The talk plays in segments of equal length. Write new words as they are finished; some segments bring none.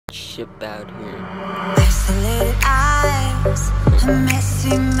ship out here. Isolated eyes, a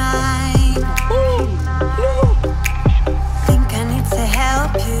messy mind. Think I need to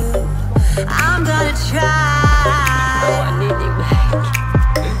help you. I'm gonna try. Oh, I need you back.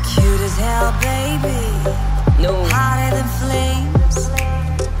 Cute as hell, baby. No. Hotter than flames.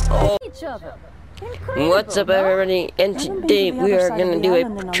 Oh. What's up, everybody? And today we are gonna do a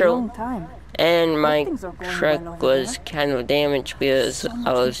patrol. And my truck was kind of damaged because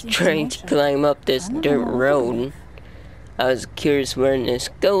I was trying to climb up this dirt road. I was curious where this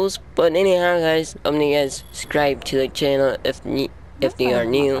goes, but anyhow, guys, I'm gonna guys subscribe to the channel if they are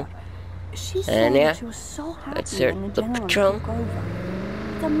new. And yeah, let's start the patrol.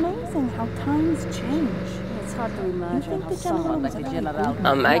 It's amazing how times change. It's hard to imagine how someone like the general.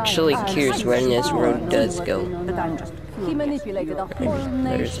 I'm actually curious where this road does go. He manipulated a whole There's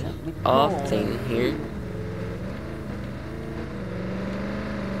nation an with off gold. thing here.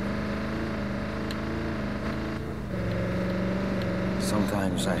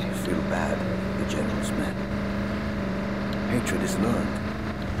 Sometimes I feel bad, the general's men. Hatred is learned.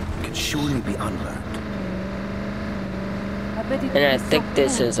 It can surely be unlearned. And I think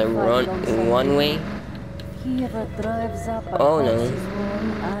this is a one way. Oh no.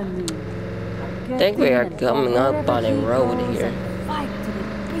 I think we are coming up on a road here.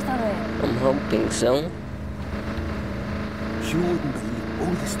 I'm hoping so. You wouldn't believe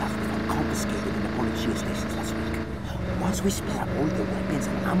all the stuff we found confiscated in the police stations last week. Once we split up all the weapons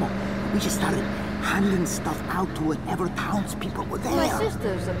and ammo, we just started handing stuff out to whatever townspeople were there. My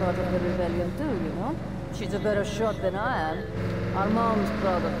sister's a part of the rebellion too, you know? She's a better shot than I am. Our mom's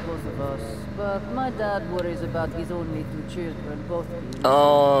proud of both of us, but my dad worries about his only two children, both being...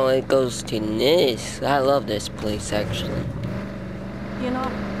 Oh, it goes to this. I love this place, actually. You know,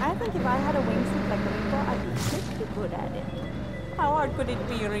 I think if I had a wingsuit like Rico, I'd be pretty good at it. How hard could it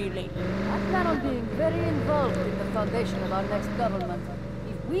be, really? I plan on being very involved in the foundation of our next government.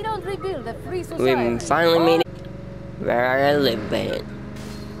 If we don't rebuild a free society... We finally made it where I live at.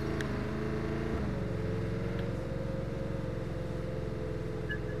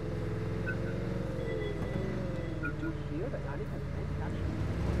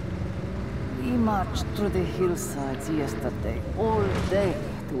 We marched through the hillsides yesterday, all day,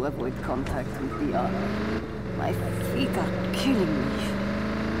 to avoid contact with the army. My feet are killing me.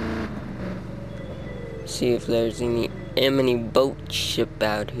 See if there's any boat ship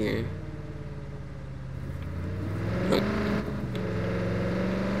out here. Nope.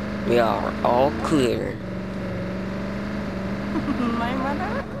 We are all clear. My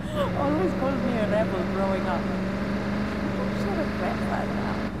mother always called me a rebel growing up. She regrets that now.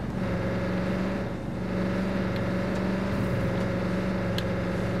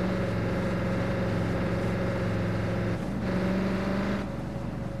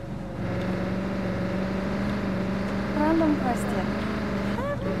 Random question.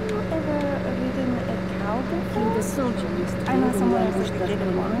 Have you ever ridden a cow before? The soldier used to I know live in someone the else bush that did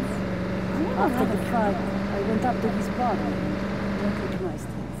it once. After the fight, I went up to his body and recognized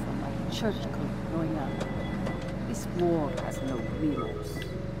him from my church group growing up. This war has no heroes,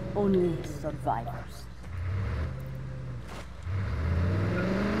 only survivors.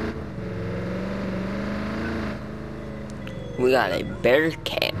 We got a bear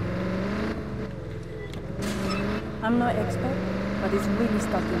cat. I'm no expert, but it's really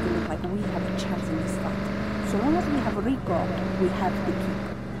starting to look like we have a chance in this fight. So long as we have Rico, we have the keep.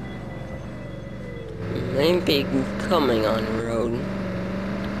 Maybe coming on the road.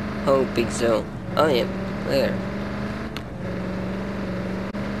 Hoping so. Oh yeah, there.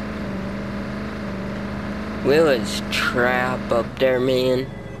 We was trapped up there, man.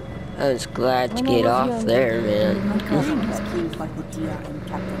 I was glad to get off there, man. My cousin was killed by the deer and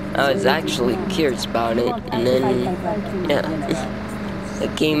Captain. I was actually curious about it, and then, yeah, I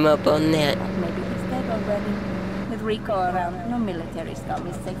came up on that. Maybe he's dead already. With Rico around, no military scum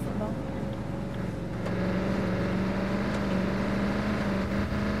is safe for long.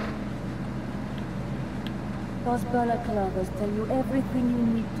 Those balaclavas tell you everything you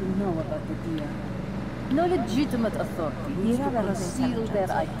need to know about the deer. No legitimate authority needs to conceal their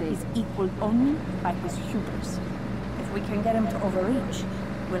identity. Is equaled only by his hubris. If we can get him to overreach,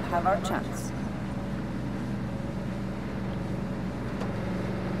 we'll have our chance.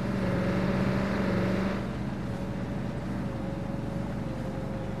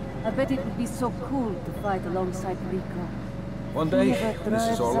 I bet it would be so cool to fight alongside Rico. One day, Whoever this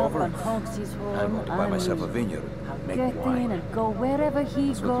is all drives up over, and honks his horn, I'm going to buy myself a will vineyard and make get in wine. and go wherever he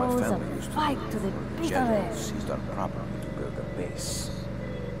That's what my goes family and used to fight do. to the bitter General end. seized our property to build a base.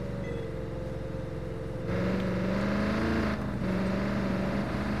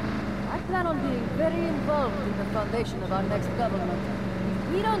 plan on being very involved in the foundation of our next government.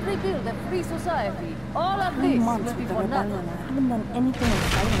 If we don't rebuild a free society, all of 3 this months will be with the for rebellion, nothing. I haven't done anything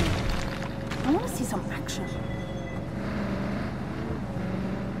exciting. I want to see some action.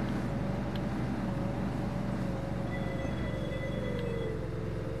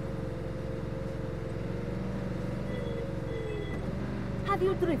 Have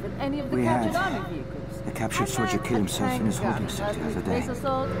you driven any of the We captured had. army vehicles? The captured soldier killed himself in his holding cell the other day. It was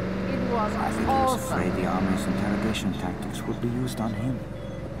I think he was awesome. afraid the army's interrogation tactics would be used on him.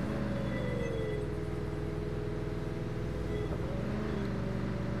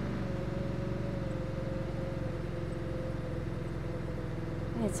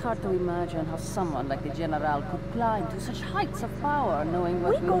 It's hard to imagine how someone like the General could climb to such heights of power, knowing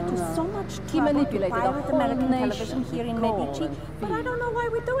what We go to know. so much He trouble to manipulated a pirate whole American nation television here in with gold Medici, and but I fear. don't know why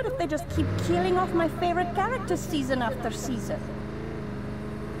we do it if they just keep killing off my favorite characters season after season.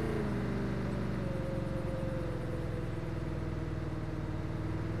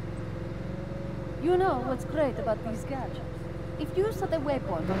 You know what's great about these gadgets? If you set a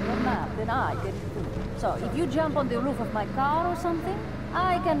waypoint on your map, then I get it too. So if you jump on the roof of my car or something,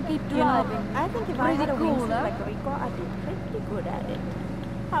 I can keep You know, driving. I think if I had a Pretty cool, wingsuit huh? like Rico, I'd be pretty good at it.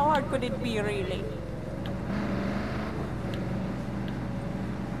 How hard could it be, really?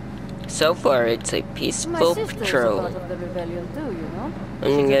 So far, it's a My peaceful sister's a patrol. part of the rebellion too, you know?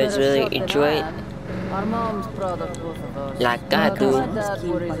 And you She's a guys better really shot than enjoy I it? am. Our mom's proud of both of us. Like I But do. my dad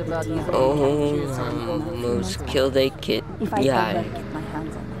worries about these Oh, captures and almost killed a kid. If I Yeah. ever get my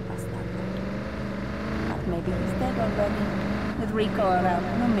hands on my bastard. But maybe he's dead already. With Rico around,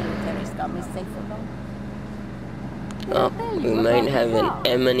 no military scum is safe for long. Oh, we might have an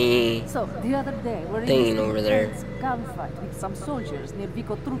Emily So, the other day, we're thing in this over there. intense gunfight with some soldiers near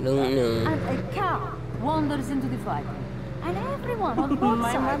Vico Truppa. Don't know. And a cow wanders into the fight. And everyone on both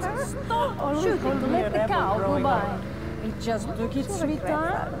My sides mother stopped always shooting told to me let a the rebel cow go growing by. up. It just took its She sweet regrets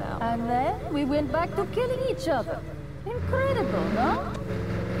time, that now. and then we went back to killing each other. Incredible, no?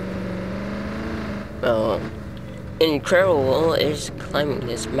 Oh, incredible is climbing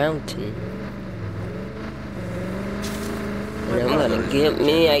this mountain. And I'm gonna get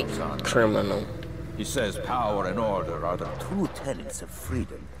me a criminal. He says power and order are the true tenets of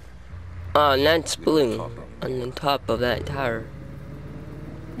freedom. Oh, and that's blue on the top of that tower.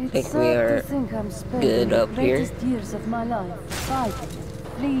 It's Think sad we are to think I'm spending good the up here? greatest years of my life fighting,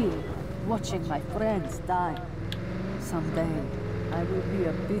 fleeing, watching my friends die. Someday, I will be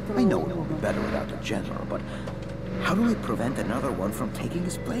a bitter I know old it will be woman. better without the general, but how do we prevent another one from taking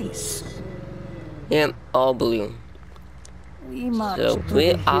his place? Yep, all blue. We marched So to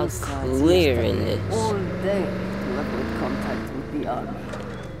we the are hillsides clear in yesterday, this. all day to avoid contact with the army.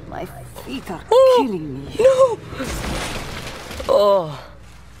 My feet are killing me. No! Oh.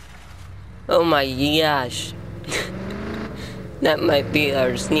 Oh my gosh. That might be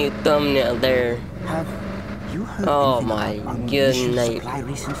our new thumbnail there. Have you heard Oh anything my about ammunition goodnight. supply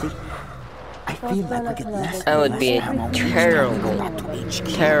recently? I feel like we get less That and would less be a ammo each time we terrible, go back to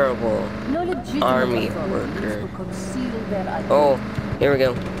HQ. terrible. No legitimate Army authority worker. needs to conceal their identity. Oh, here we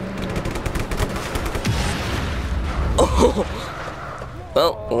go. Oh.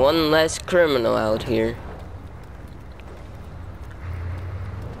 Well, one less criminal out here.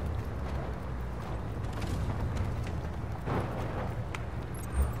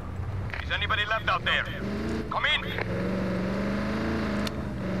 Is anybody left out there? Come in!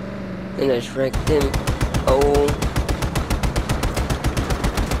 And I just wrecked him. Oh.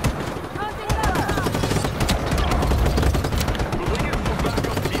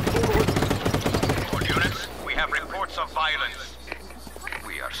 All units, we have reports of violence.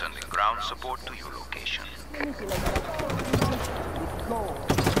 We are sending ground support to your location.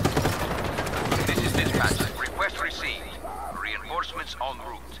 This is dispatch. Request received. Reinforcements en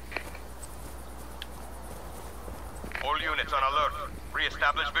route. All units on alert.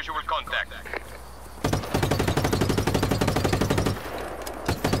 Re-establish visual contact.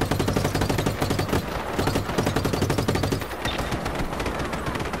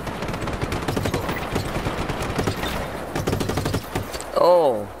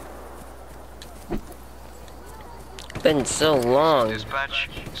 Oh. Been so long. Dispatch,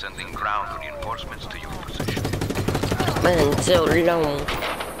 sending ground reinforcements to your position. Been so long.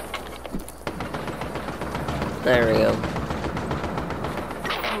 There we go.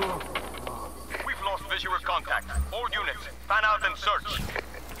 We've lost visual contact. All units, fan out and search.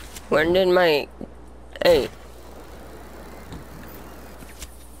 Where did my... Hey.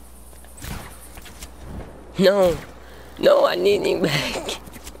 No. No, I need him back.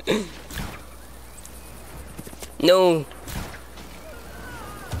 No.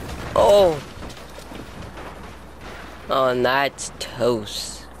 Oh! Oh, and that's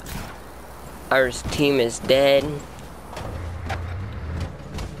toast. Our team is dead.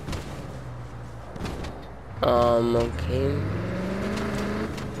 Okay.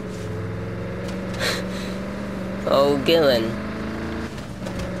 Oh, Gillen.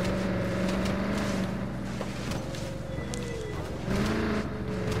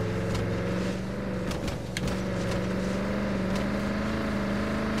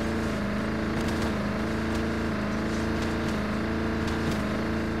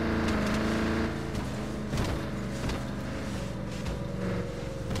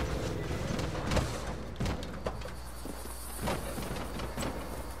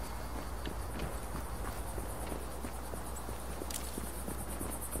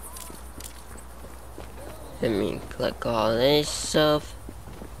 Let me click all this stuff.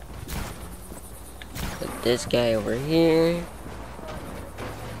 Put this guy over here.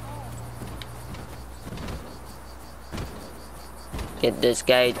 Get this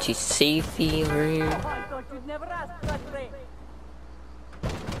guy to safety over here.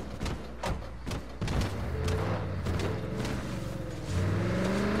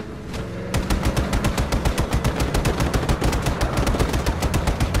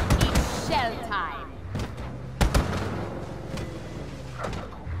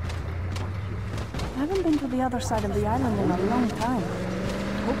 I haven't been to the other side of the island in a long time.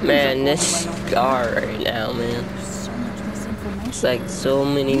 Man, this scar right now, man. There's so much misinformation. It's like so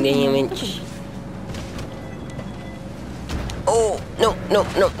many damage. Oh, no, no,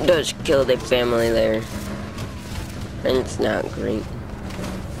 no. Does kill the family there. And it's not great.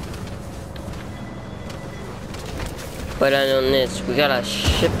 But on this, we gotta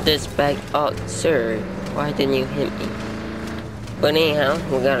ship this back. Oh, sir, why didn't you hit me? But anyhow,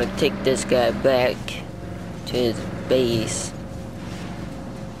 we gotta take this guy back to his base.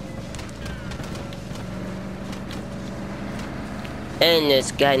 And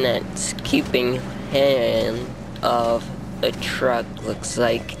this guy that's keeping hand of a truck looks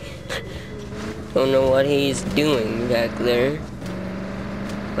like don't know what he's doing back there.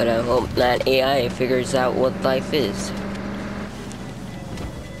 But I hope that AI figures out what life is.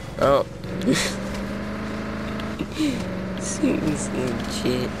 Oh. Seriously,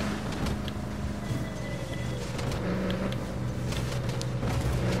 shit.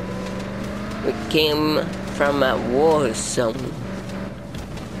 We came from a war zone.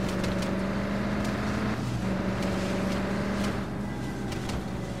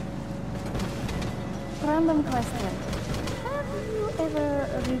 Random question. Have you ever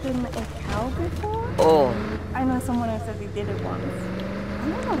ridden a cow before? Oh. I know someone else said he did it once.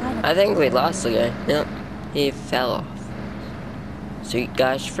 I think we lost the guy. Yep. He fell off. Sweet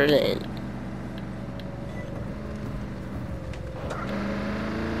gosh for that.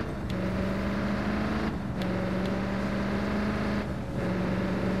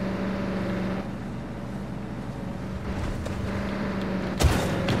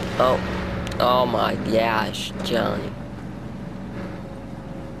 Oh. Oh my gosh, Johnny.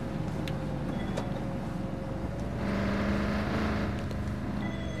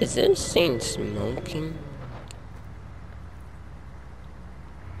 Is this thing smoking?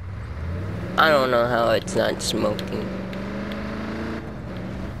 I don't know how it's not smoking.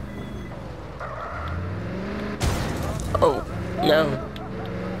 Oh, no.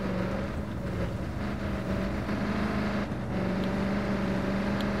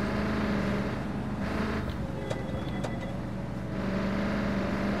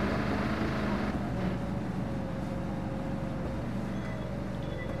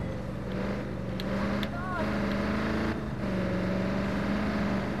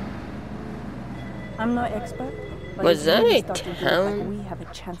 I'm no expert. But Was that a like town? we have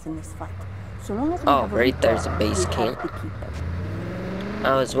a chance in this fight. So long as we Oh, have right there's a recall, base we camp. have to keep it.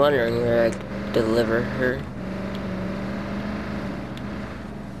 I was wondering where I could deliver her.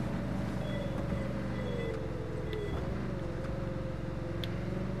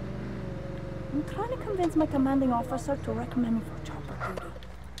 I'm trying to convince my commanding officer to recommend me for chopper duty.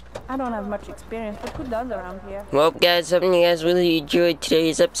 I don't have much experience, but who does around here? Well, guys, hoping you guys really enjoyed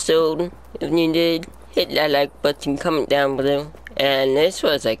today's episode. If you did, hit that like button, comment down below. And this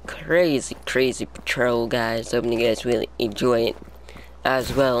was a crazy, crazy patrol, guys. Hoping you guys really enjoy it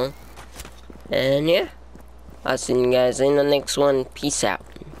as well. And yeah, I'll see you guys in the next one. Peace out.